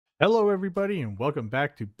Hello everybody and welcome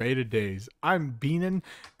back to Beta Days. I'm Beanin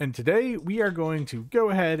and today we are going to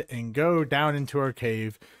go ahead and go down into our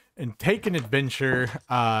cave and take an adventure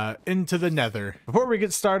into the nether. Before we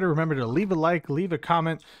get started, remember to leave a like, leave a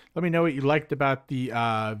comment. Let me know what you liked about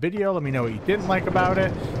the video. Let me know what you didn't like about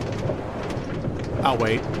it. I'll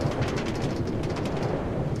wait.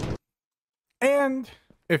 And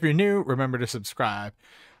if you're new, remember to subscribe.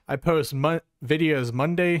 I post videos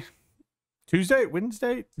Monday, Tuesday,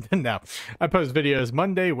 Wednesday? No, I post videos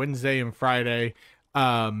Monday, Wednesday, and Friday.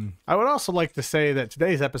 I would also like to say that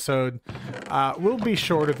today's episode will be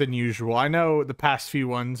shorter than usual. I know the past few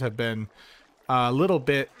ones have been a little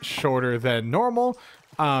bit shorter than normal.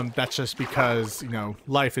 That's just because, you know,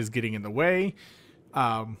 life is getting in the way.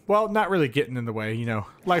 Well, not really getting in the way, you know,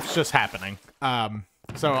 life's just happening.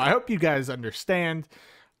 So I hope you guys understand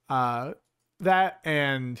that,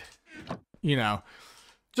 and, you know,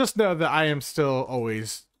 just know that I am still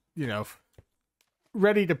always, you know,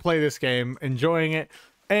 ready to play this game, enjoying it,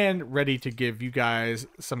 and ready to give you guys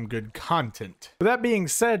some good content. With that being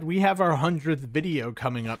said, we have our 100th video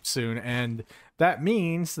coming up soon, and that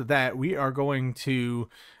means that we are going to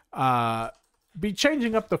be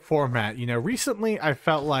changing up the format. You know, recently I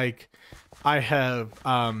felt like I have,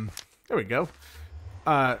 there we go,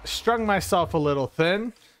 strung myself a little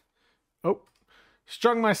thin.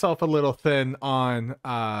 Strung myself a little thin on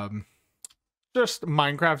just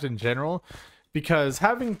Minecraft in general, because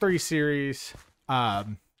having 3 series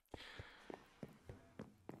doesn't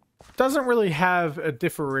really have a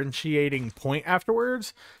differentiating point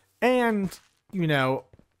afterwards. And, you know,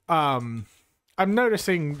 I'm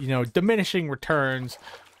noticing, you know, diminishing returns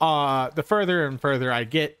the further and further I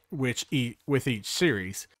get with each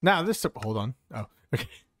series. Now this, hold on. Oh, okay.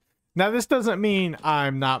 Now, this doesn't mean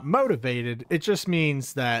I'm not motivated. It just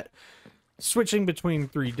means that switching between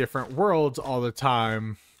 3 different worlds all the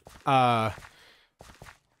time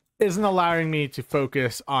isn't allowing me to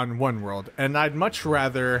focus on one world. And I'd much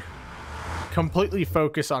rather completely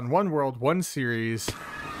focus on one world, one series.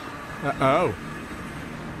 Oh.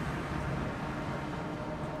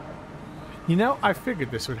 You know, I figured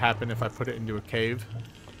this would happen if I put it into a cave.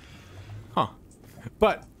 Huh.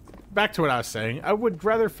 But back to what I was saying, I would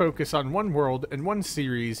rather focus on one world and one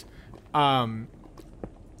series than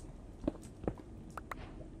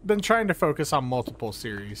trying to focus on multiple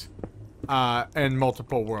series and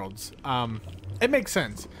multiple worlds. It makes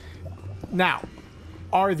sense. Now,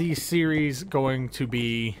 are these series going to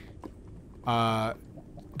be gone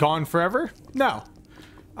forever? No.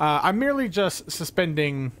 I'm merely just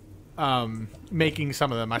suspending making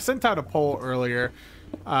some of them. I sent out a poll earlier.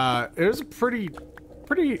 It was a pretty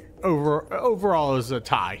overall is a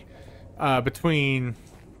tie between,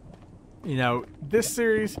 you know, this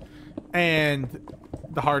series and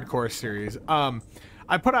the hardcore series.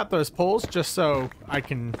 I put out those polls just so I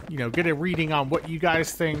can, you know, get a reading on what you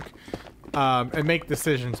guys think and make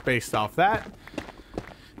decisions based off that.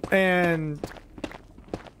 And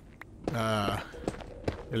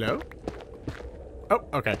hello? Oh,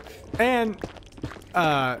 okay. And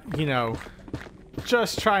you know,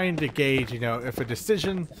 just trying to gauge, you know, if a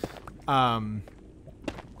decision I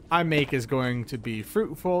make is going to be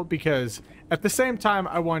fruitful, because at the same time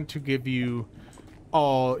I want to give you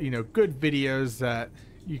all, you know, good videos that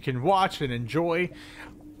you can watch and enjoy.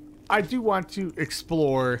 I do want to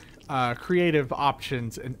explore creative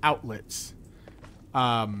options and outlets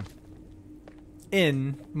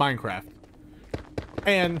in Minecraft.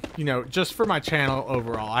 And, you know, just for my channel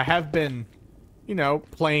overall, I have been, you know,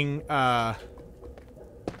 playing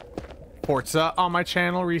Forza on my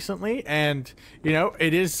channel recently, and, you know,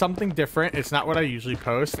 it is something different. It's not what I usually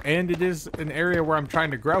post, and it is an area where I'm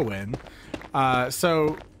trying to grow in.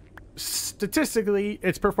 So statistically,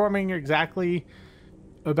 it's performing exactly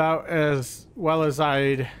about as well as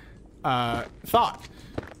I'd thought.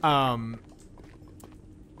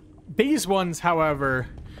 These ones, however,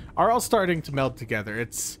 are all starting to meld together.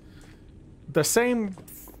 It's the same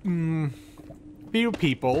few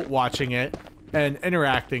people watching it and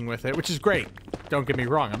interacting with it, which is great. Don't get me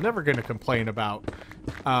wrong. I'm never going to complain about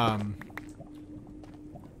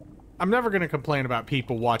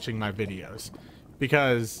people watching my videos,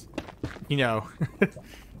 because, you know,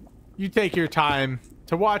 you take your time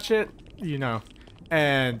to watch it, you know,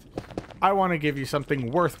 and I want to give you something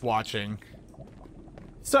worth watching.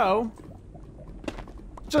 So,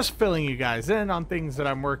 just filling you guys in on things that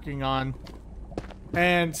I'm working on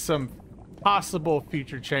and some possible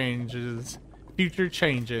future changes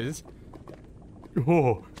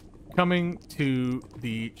coming to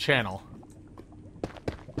the channel.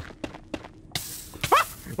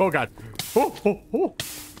 Oh god. Oh.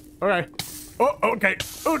 Okay. Oh, okay.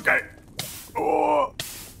 Okay. Oh,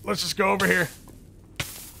 let's just go over here.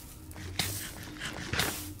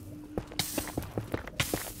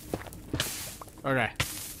 Okay.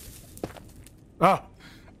 Oh,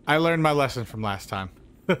 I learned my lesson from last time.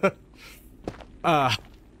 Whew.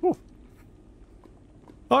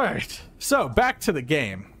 All right. So back to the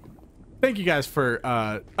game. Thank you guys for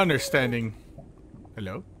understanding.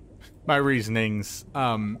 Hello. My reasonings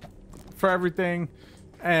for everything.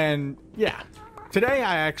 And yeah, today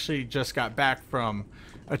I actually just got back from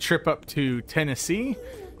a trip up to Tennessee.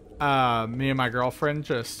 Me and my girlfriend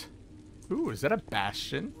just... Ooh, is that a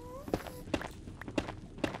bastion?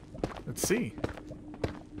 Let's see.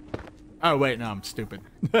 Oh, wait, no, I'm stupid.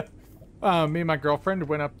 Me and my girlfriend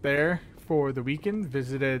went up there for the weekend,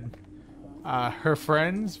 visited her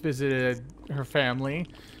friends, visited her family,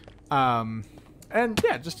 and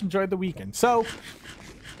yeah, just enjoyed the weekend. So,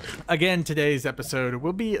 again, today's episode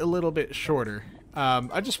will be a little bit shorter.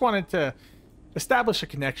 I just wanted to establish a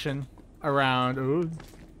connection around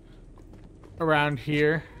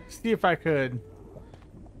here, see if I could,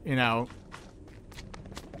 you know,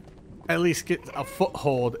 at least get a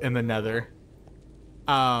foothold in the nether.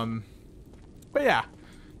 But yeah,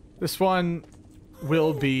 this one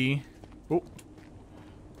will be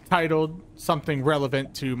titled something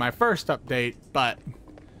relevant to my first update, but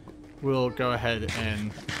we'll go ahead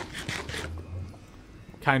and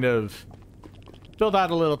kind of build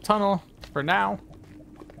out a little tunnel for now.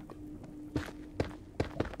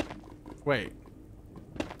 Wait.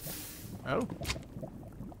 Oh.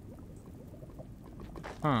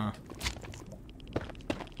 Huh.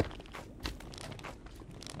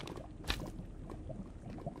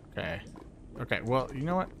 Okay. Okay, well, you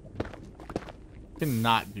know what?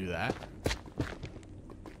 Cannot do that.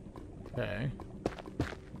 Okay.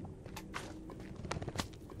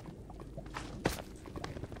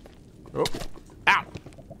 Oh. Ow!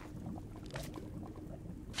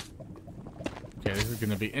 Okay, this is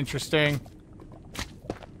gonna be interesting.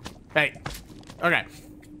 Hey. Okay.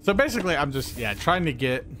 So basically, I'm just, yeah, trying to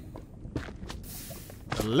get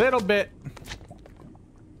a little bit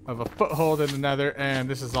of a foothold in the nether, and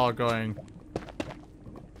this is all going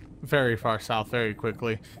very far south very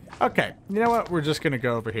quickly. Okay, you know what? We're just gonna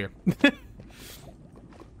go over here.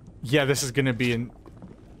 Yeah, this is gonna be an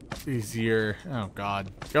easier... Oh,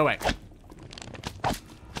 God. Go away.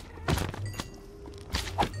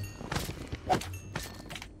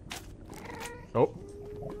 Oh.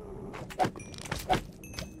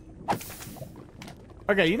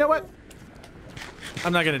 Okay, you know what?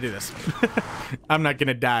 I'm not gonna do this. I'm not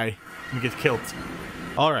gonna die and get killed.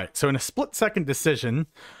 Alright, so in a split-second decision,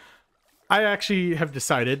 I actually have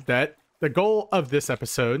decided that the goal of this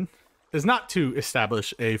episode is not to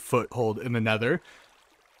establish a foothold in the nether.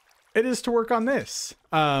 It is to work on this.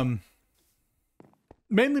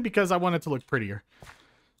 Mainly because I want it to look prettier.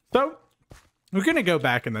 So, we're gonna go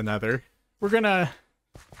back in the nether. We're gonna,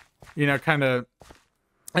 you know, kind of...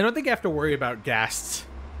 I don't think I have to worry about ghasts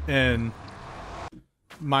in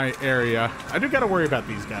my area. I do gotta worry about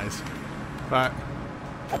these guys, but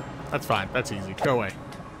that's fine. That's easy. Go away.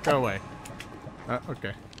 Go away.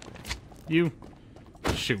 Okay. You...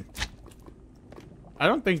 Shoot. I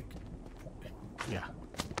don't think... Yeah.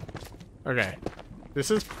 Okay.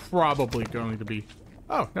 This is probably going to be...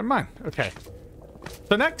 Oh, never mind. Okay.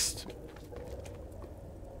 So next...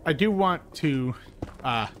 I do want to...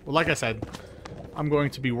 well, like I said, I'm going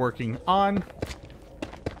to be working on...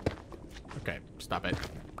 Okay, stop it.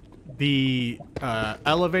 The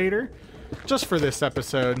elevator, just for this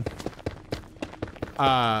episode.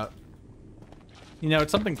 You know,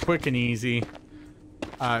 it's something quick and easy.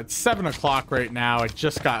 It's 7 o'clock right now. I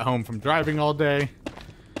just got home from driving all day.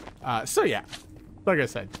 So yeah, like I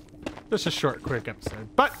said, just a short, quick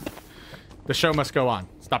episode. But the show must go on.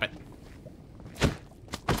 Stop it.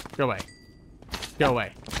 Go away. Go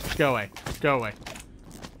away. Go away. Go away.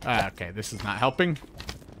 Okay, this is not helping.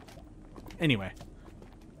 Anyway.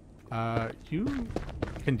 You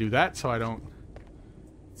can do that so I don't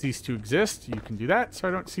cease to exist. You can do that so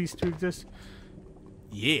I don't cease to exist.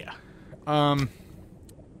 Yeah. Stop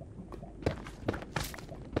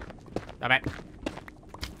it.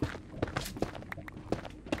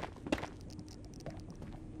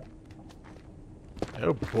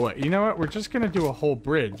 Oh boy. You know what? We're just gonna do a whole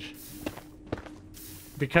bridge.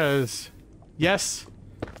 Because, yes,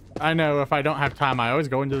 I know if I don't have time, I always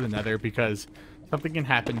go into the nether because something can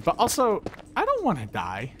happen. But also, I don't want to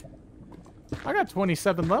die. I got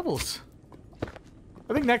 27 levels.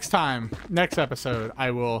 I think next time, next episode,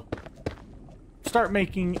 I will start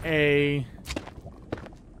making a...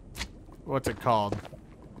 What's it called?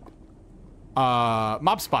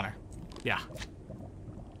 Mob spawner. Yeah.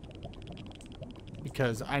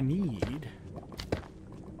 Because I need...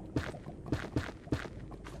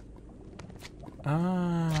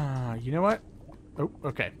 you know what? Oh,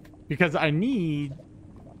 okay. Because I need...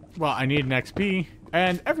 Well, I need an XP,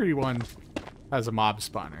 and everyone has a mob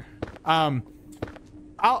spawner.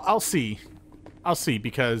 I'll see. I'll see,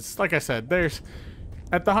 because, like I said, there's...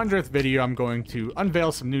 At the 100th video, I'm going to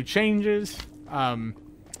unveil some new changes, and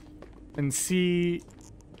see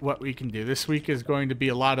what we can do. This week is going to be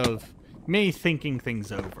a lot of me thinking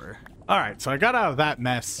things over. Alright, so I got out of that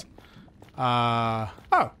mess. Oh,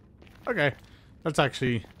 okay. That's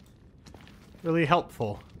actually really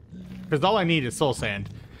helpful. Because all I need is soul sand.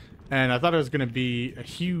 And I thought it was going to be a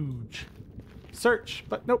huge search,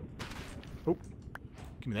 but nope. Oh,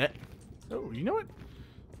 give me that. Oh, you know what?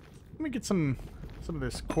 Let me get some of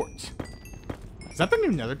this quartz. Is that the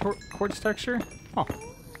new nether quartz texture? Oh.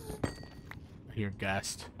 I hear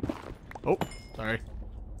ghast. Oh, sorry.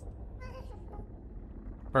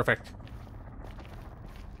 Perfect.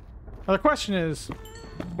 Now the question is,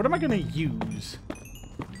 what am I going to use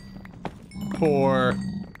for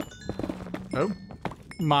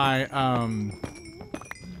my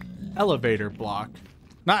elevator block?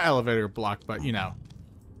 Not elevator block, but you know,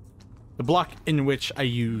 the block in which I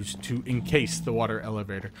use to encase the water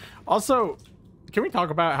elevator. Also, can we talk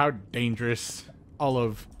about how dangerous all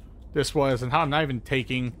of this was and how I'm not even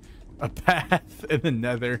taking a path in the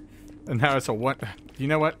nether and how it's a what? You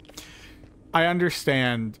know what? I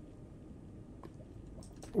understand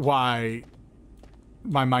why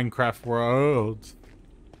my Minecraft worlds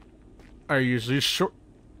are usually short.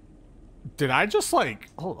 Did I just like...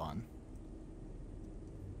 Hold on.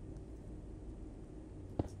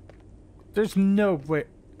 There's no way...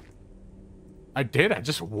 I did. I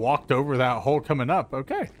just walked over that hole coming up.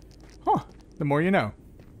 Okay. Huh. The more you know.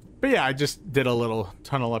 But yeah, I just did a little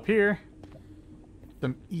tunnel up here.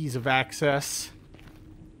 Some ease of access.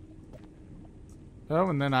 Oh,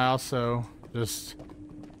 and then I also just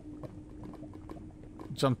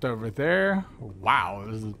jumped over there. Wow,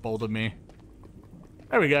 this is bold of me.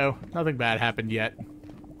 There we go. Nothing bad happened yet.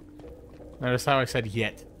 Notice how I said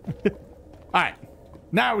yet. Alright.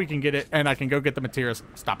 Now we can get it, and I can go get the materials.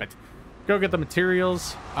 Stop it. Go get the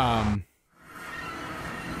materials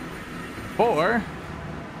for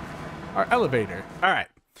our elevator. Alright.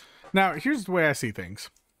 Now, here's the way I see things.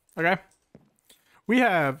 Okay? We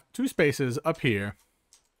have two spaces up here.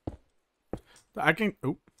 I can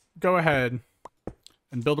go ahead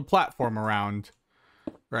and build a platform around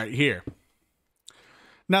right here.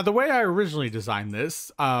 Now, the way I originally designed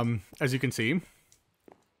this, as you can see,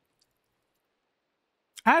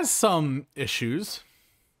 has some issues,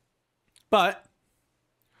 but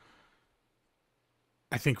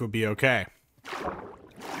I think we'll be okay.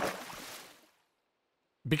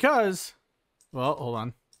 Because, well, hold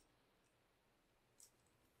on.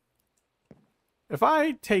 If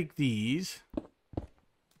I take these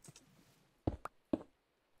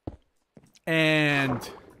and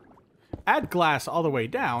add glass all the way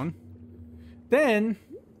down, then,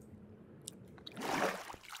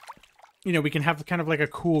 you know, we can have kind of like a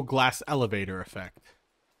cool glass elevator effect.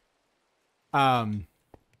 And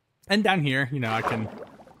down here, you know, I can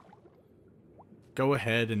go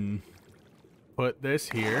ahead and put this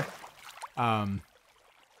here. There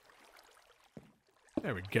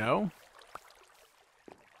we go.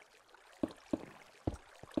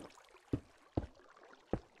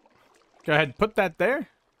 Go ahead and put that there.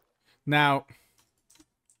 Now,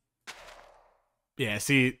 yeah,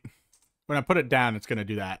 see, when I put it down, it's going to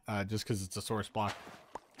do that, just because it's a source block.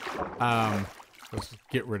 Let's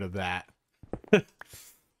get rid of that. Let's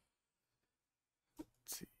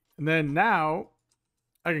see. And then now,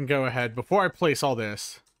 I can go ahead, before I place all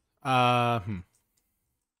this, Ooh.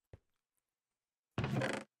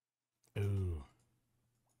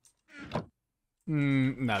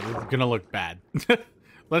 No, this is going to look bad.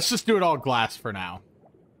 Let's just do it all glass for now.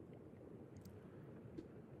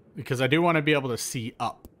 Because I do want to be able to see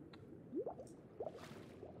up.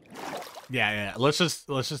 Yeah. Let's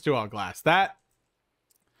just do all glass. That,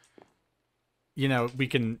 you know, we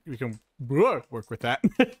can work with that.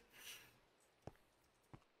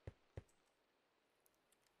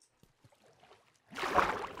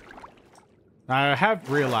 I have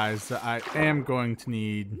realized that I am going to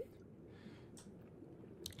need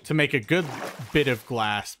to make a good bit of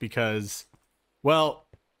glass because, well,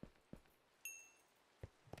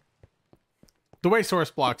 the way source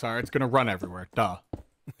blocks are, it's going to run everywhere. Duh.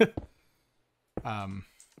 Let's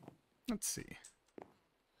see.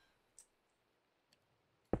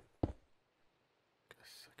 Guess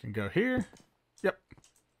I can go here. Yep.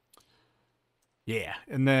 Yeah,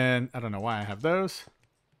 and then I don't know why I have those.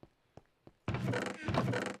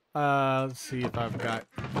 Let's see if I've got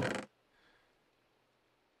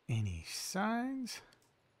any signs.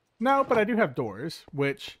 No, but I do have doors,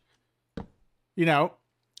 which, you know,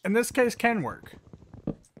 in this case can work.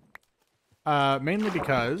 Mainly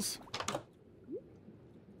because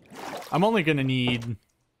I'm only going to need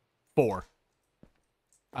 4.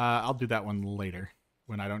 I'll do that one later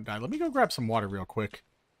when I don't die. Let me go grab some water real quick.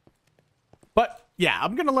 But, yeah,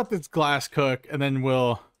 I'm going to let this glass cook, and then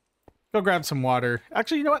we'll go grab some water.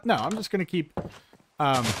 Actually, you know what? No, I'm just going to keep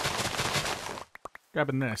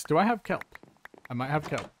grabbing this. Do I have kelp? I might have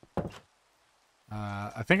kelp.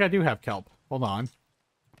 I think I do have kelp. Hold on.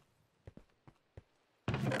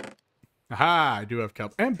 Aha, I do have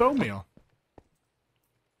kelp. And bone meal.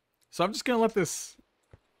 So I'm just going to let this...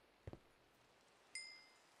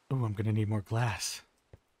 Oh, I'm going to need more glass.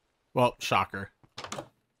 Well, shocker.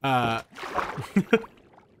 Who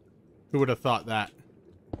would have thought that?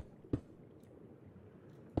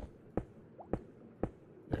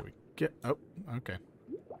 There we go. Oh, okay.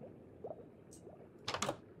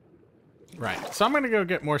 Right. So I'm going to go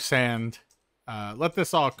get more sand. Let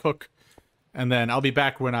this all cook. And then I'll be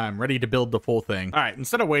back when I'm ready to build the full thing. All right.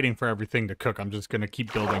 Instead of waiting for everything to cook, I'm just going to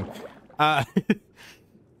keep building.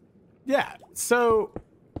 Yeah. So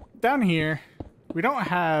down here, we don't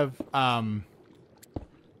have,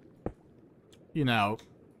 you know,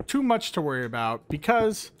 too much to worry about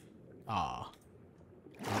because,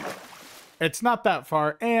 it's not that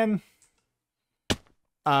far. And,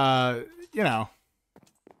 you know,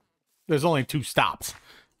 there's only 2 stops.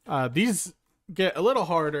 These get a little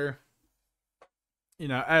harder, you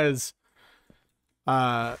know, as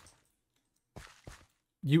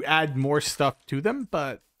you add more stuff to them.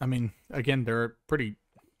 But I mean, again, they're pretty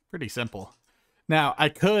simple. Now, I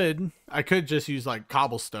could just use like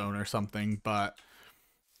cobblestone or something, but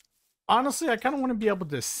honestly, I kind of want to be able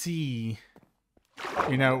to see,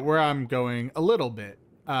 you know, where I'm going a little bit.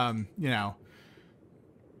 You know,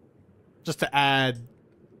 just to add,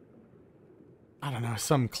 I don't know,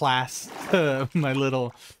 some class to my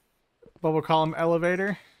little bubble column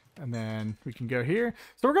elevator. And then we can go here.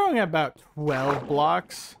 So we're going at about 12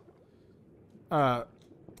 blocks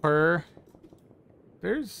per...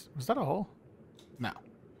 was that a hole? No.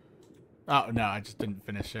 Oh, no, I just didn't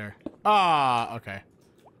finish there. Ah, okay.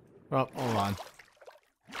 Well, hold on.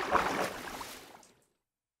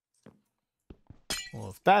 Well,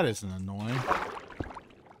 if that isn't annoying...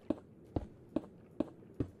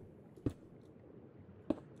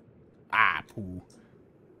 Ah, poo.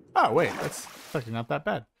 Oh, wait, that's actually not that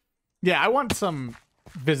bad. Yeah, I want some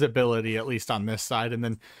visibility, at least on this side, and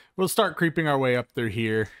then we'll start creeping our way up through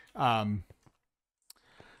here, and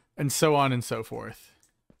so on and so forth.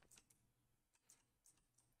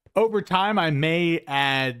 Over time, I may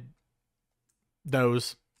add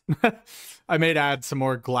those. I may add some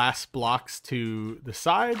more glass blocks to the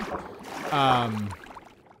side,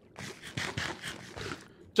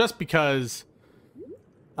 just because,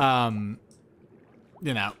 you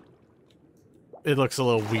know, it looks a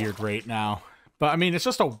little weird right now. But I mean, it's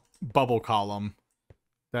just a bubble column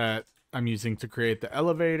that I'm using to create the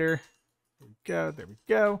elevator. There we go. There we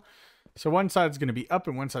go. So one side's going to be up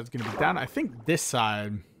and one side's going to be down. I think this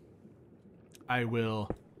side I will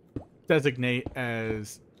designate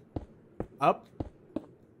as up.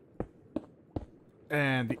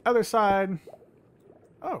 And the other side...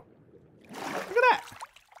 Oh. Look at that.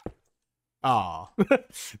 Oh.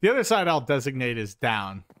 The other side I'll designate as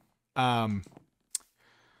down.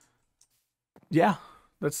 Yeah.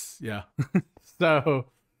 Yeah. So,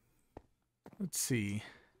 let's see.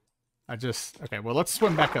 Okay, well, let's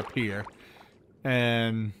swim back up here.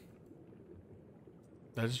 And...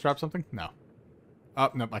 Did I just drop something? No. Oh,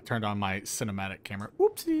 nope, I turned on my cinematic camera.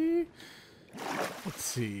 Whoopsie. Let's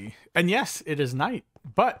see. And yes, it is night,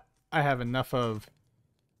 but I have enough of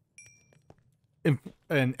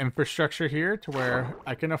an infrastructure here to where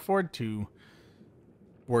I can afford to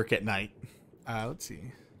work at night. Let's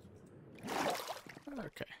see.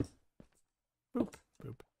 Okay. Boop,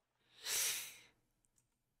 boop.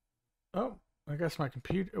 Oh, I guess my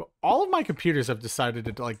computer... All of my computers have decided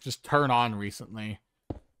to, like, just turn on recently.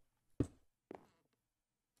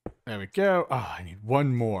 There we go. Oh, I need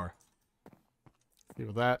one more. See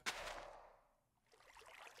with that?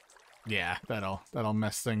 Yeah, that'll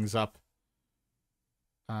mess things up.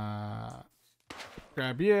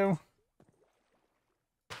 Grab you.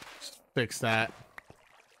 Just fix that.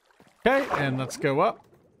 Okay, and let's go up.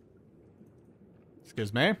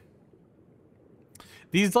 Excuse me.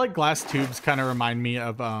 These like glass tubes kind of remind me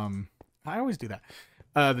of I always do that.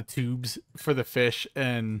 the tubes for the fish,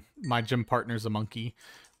 and my gym partner's a monkey.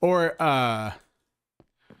 Or not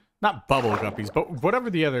bubble guppies, but whatever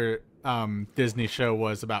the other Disney show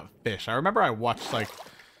was about fish. I remember I watched like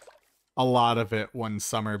a lot of it one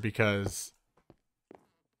summer because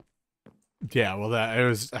yeah, well that it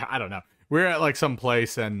was, I don't know. We were at like some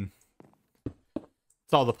place and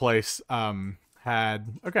saw the place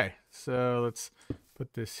had, okay, so let's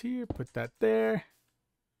put this here, put that there.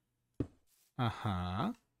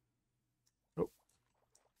 Uh-huh. Oh.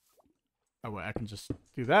 Oh wait, I can just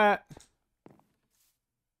do that.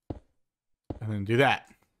 And then do that.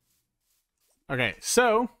 Okay,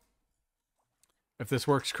 so if this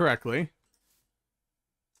works correctly.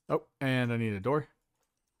 Oh, and I need a door.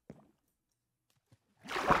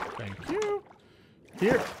 Thank you.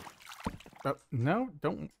 Here. Oh, no,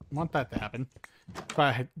 don't want that to happen. If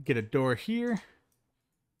I get a door here,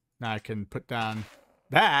 now I can put down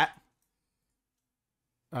that.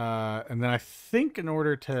 And then I think in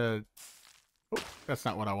order to... Oh, that's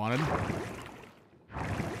not what I wanted.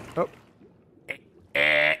 Oh.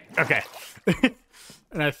 Okay.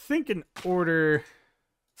 And I think in order...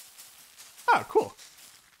 Oh, cool.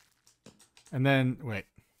 And then, wait.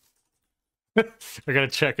 I gotta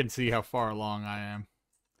check and see how far along I am.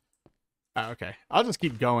 Oh, okay. I'll just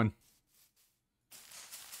keep going.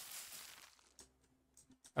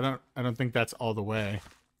 I don't think that's all the way.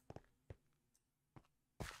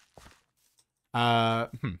 Do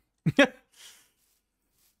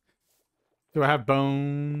I have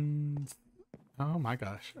bones? Oh my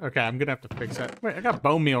gosh. Okay, I'm gonna have to fix that. Wait, I got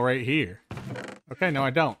bone meal right here. Okay, no, I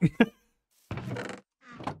don't.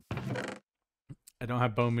 I don't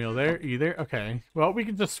have bone meal there either. Okay, well, we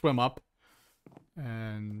can just swim up.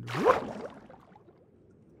 And...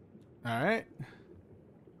 Alright.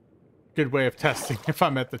 Good way of testing if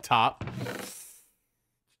I'm at the top.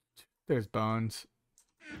 There's bones.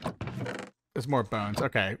 There's more bones.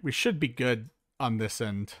 Okay, we should be good on this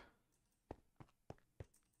end.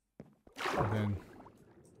 And then...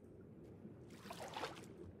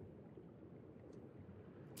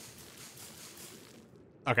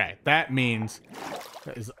 Okay, that means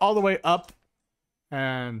that is all the way up,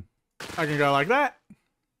 and I can go like that.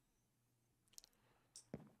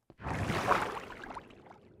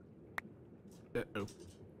 Uh-oh.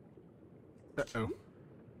 Uh-oh.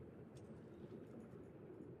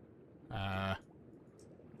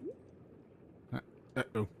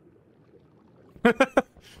 Uh-oh.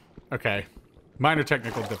 Okay. Minor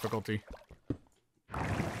technical difficulty.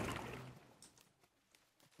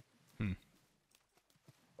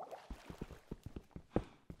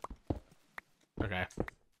 Okay.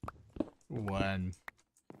 One.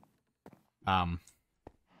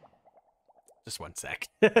 Just one sec.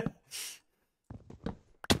 There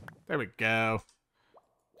we go.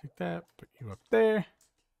 Take that, put you up there.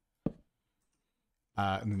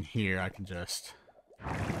 And then here I can just...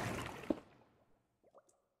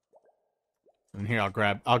 And here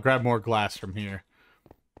I'll grab more glass from here.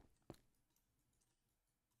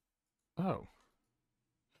 Oh.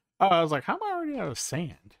 Oh, I was like, how am I already out of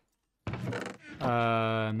sand?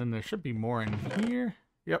 And then there should be more in here.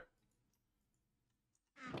 Yep.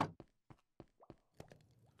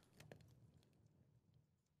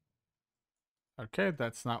 Okay,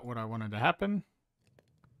 that's not what I wanted to happen.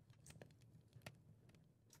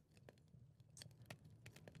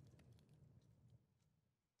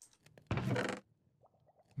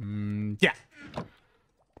 Yeah.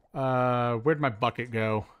 Where'd my bucket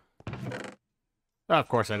go? Oh, of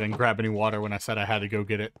course I didn't grab any water when I said I had to go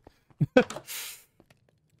get it.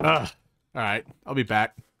 Alright, I'll be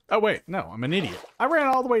back. Oh, wait, no, I'm an idiot. I ran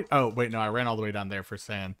all the way... Oh, wait, no, I ran all the way down there for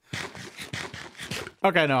sand.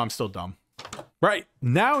 Okay, no, I'm still dumb. Right,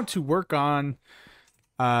 now to work on...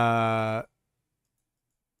 Give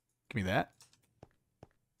me that.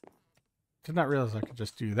 Did not realize I could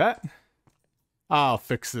just do that. I'll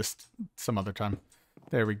fix this some other time.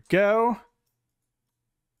 There we go.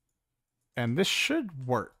 And this should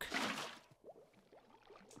work.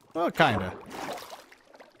 Well, kinda.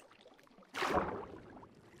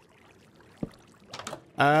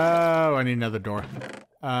 Oh, I need another door.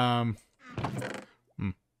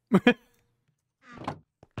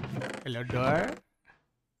 Hello, door.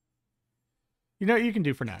 You know what you can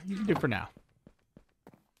do for now? You can do for now.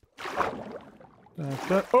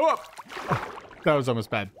 Oh! That was almost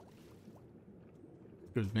bad.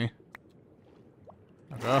 Excuse me.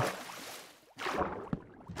 Okay.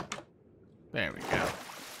 There we go.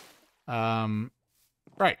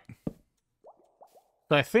 Right.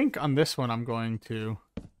 So I think on this one I'm going to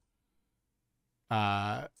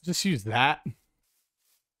just use that.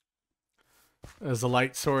 as a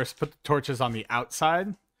light source. Put the torches on the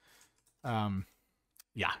outside.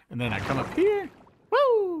 Yeah, and then I come up here.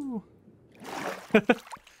 Woo!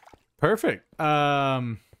 Perfect.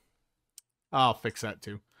 I'll fix that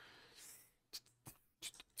too.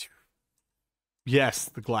 Yes,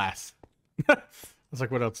 the glass. I was like,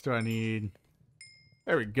 what else do I need?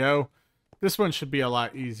 There we go. This one should be a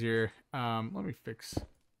lot easier. Let me fix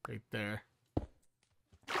right there.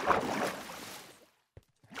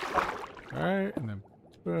 Alright, and then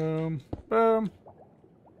boom, boom.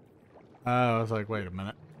 I was like, wait a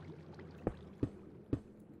minute.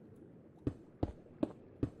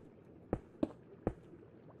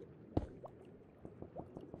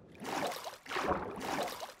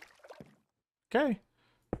 Okay.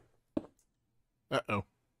 Uh-oh.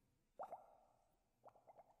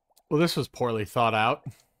 Well, this was poorly thought out.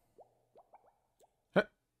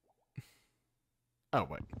 Oh,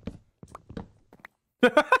 wait.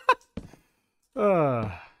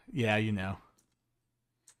 Yeah, you know.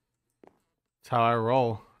 That's how I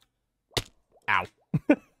roll. Ow.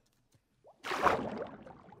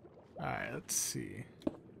 Alright, let's see.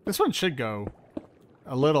 This one should go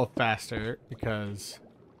a little faster because...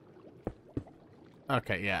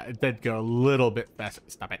 Okay, yeah, it did go a little bit faster.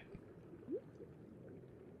 Stop it.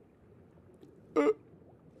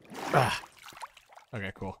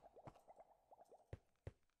 Okay, cool.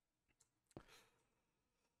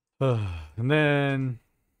 And then...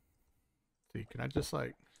 See, can I just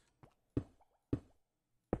like...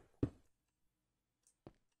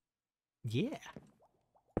 Yeah.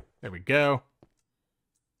 There we go.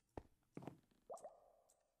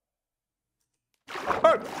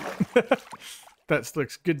 Oh! That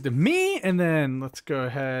looks good to me. And then let's go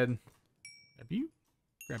ahead. Grab you.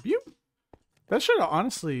 Grab you. That should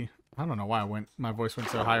honestly... I don't know why my voice went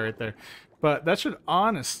so high right there. But that should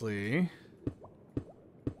honestly...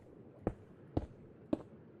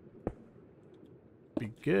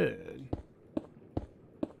 be good.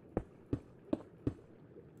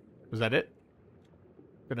 Was that it?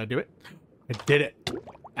 Did I do it? I did it.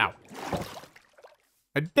 Ow.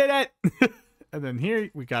 I did it! And then here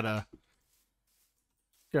we gotta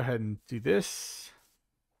go ahead and do this.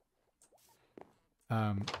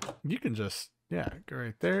 You can just, yeah, go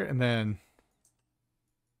right there. And then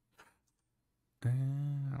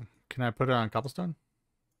can I put it on cobblestone?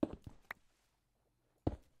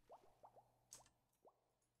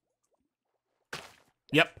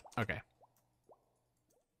 Yep. Okay.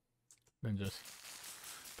 Then just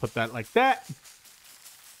put that like that.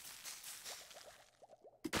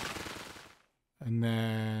 And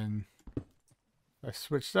then I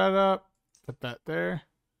switch that up, put that there.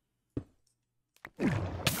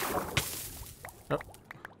 Oh.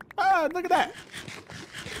 Ah, look at that.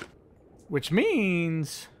 Which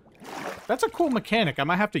means that's a cool mechanic. I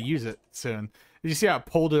might have to use it soon. You see how it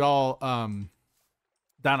pulled it all down?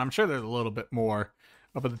 I'm sure there's a little bit more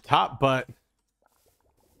up at the top, but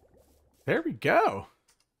there we go.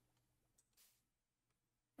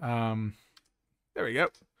 There we go.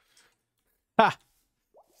 Ha!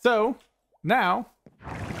 So, now,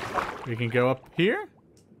 we can go up here.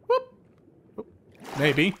 Whoop. Whoop.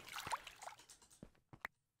 Maybe.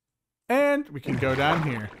 And we can go down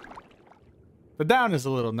here. The down is a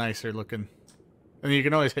little nicer looking. And you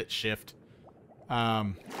can always hit shift.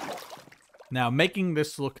 Now, making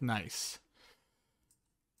this look nice.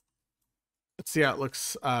 Let's see how it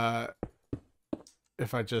looks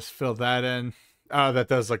if I just fill that in. Oh, that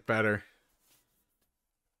does look better.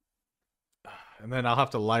 And then I'll have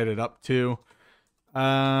to light it up too.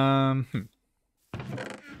 Okay,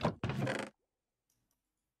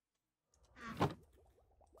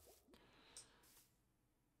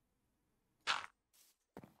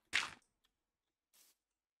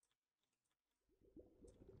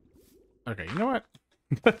 you know what?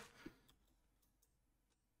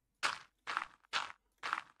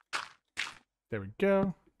 There we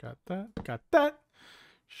go. Got that. Got that.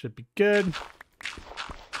 Should be good.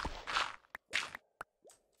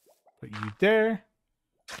 Put you there.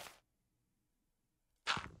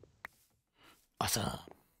 Awesome.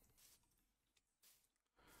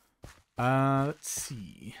 Let's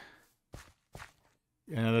see.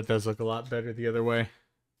 Yeah, that does look a lot better the other way.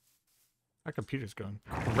 My computer's going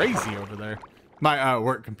crazy over there. My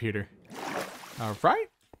work computer. All right.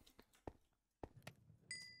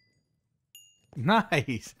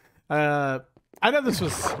 Nice. I know this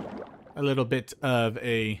was a little bit of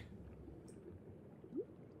a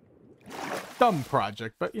dumb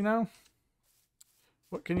project, but you know,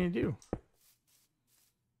 what can you do?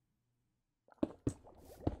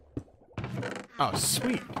 Oh,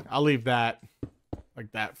 sweet. I'll leave that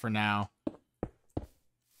like that for now.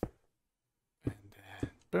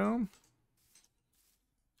 Boom.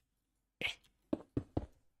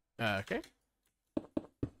 Okay.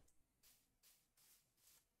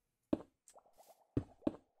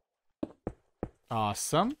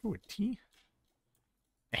 Awesome. Ooh, a T.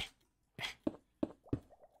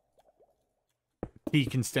 T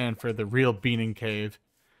can stand for the real Beaning Cave.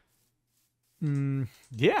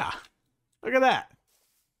 Yeah. Look at that.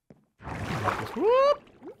 Whoop.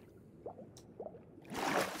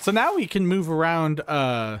 So now we can move around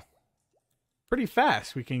pretty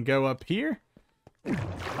fast. We can go up here.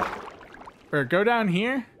 Or go down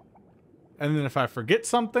here. And then if I forget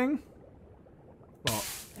something, well,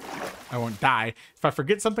 I won't die. If I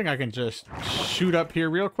forget something, I can just shoot up here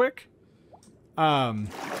real quick. And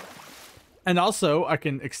also, I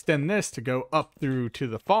can extend this to go up through to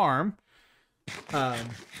the farm.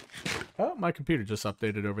 Oh, my computer just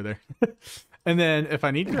updated over there. And then if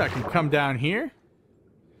I need to, I can come down here.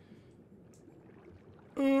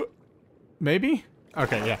 Maybe?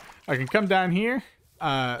 Okay, yeah. I can come down here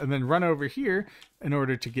and then run over here in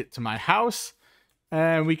order to get to my house.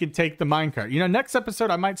 And we can take the minecart. You know, next episode,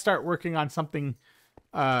 I might start working on something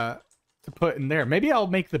to put in there. Maybe I'll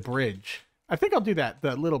make the bridge. I think I'll do that,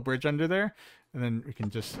 the little bridge under there. And then we can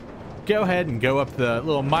just go ahead and go up the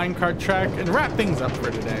little minecart track and wrap things up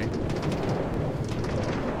for today.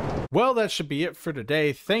 Well, that should be it for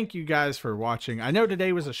today. Thank you guys for watching. I know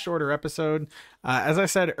today was a shorter episode. As I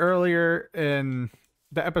said earlier in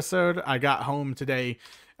the episode, I got home today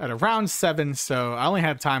at around 7, so I only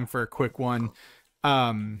had time for a quick one.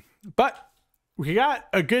 But we got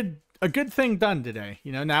a good thing done today.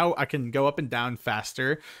 You know, now I can go up and down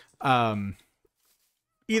faster.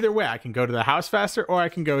 Either way, I can go to the house faster, or I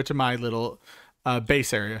can go to my little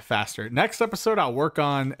base area faster. Next episode, I'll work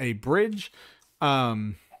on a bridge.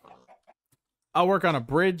 I'll work on a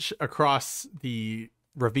bridge across the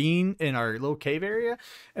ravine in our little cave area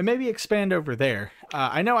and maybe expand over there.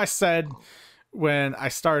 I know I said when I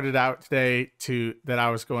started out today that I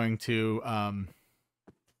was going to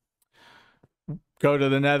go to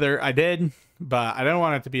the nether. I did, but I don't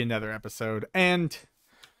want it to be another episode. And,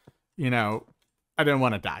 you know, I didn't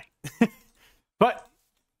want to die. But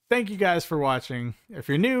thank you guys for watching. If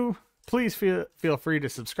you're new, please feel free to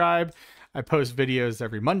subscribe. I post videos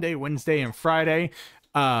every Monday, Wednesday, and Friday.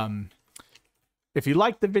 If you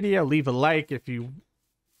like the video, leave a like. If you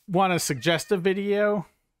want to suggest a video,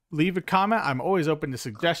 leave a comment. I'm always open to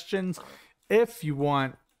suggestions. If you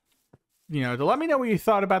want, you know, to let me know what you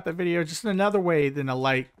thought about the video, just in another way than a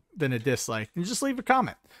like, than a dislike, and just leave a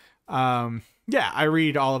comment. Yeah, I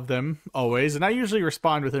read all of them always, and I usually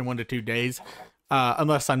respond within 1 to 2 days,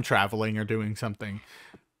 unless I'm traveling or doing something.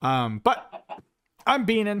 But I'm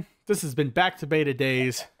Beanin'. This has been Back to Beta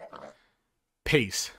Days. Peace.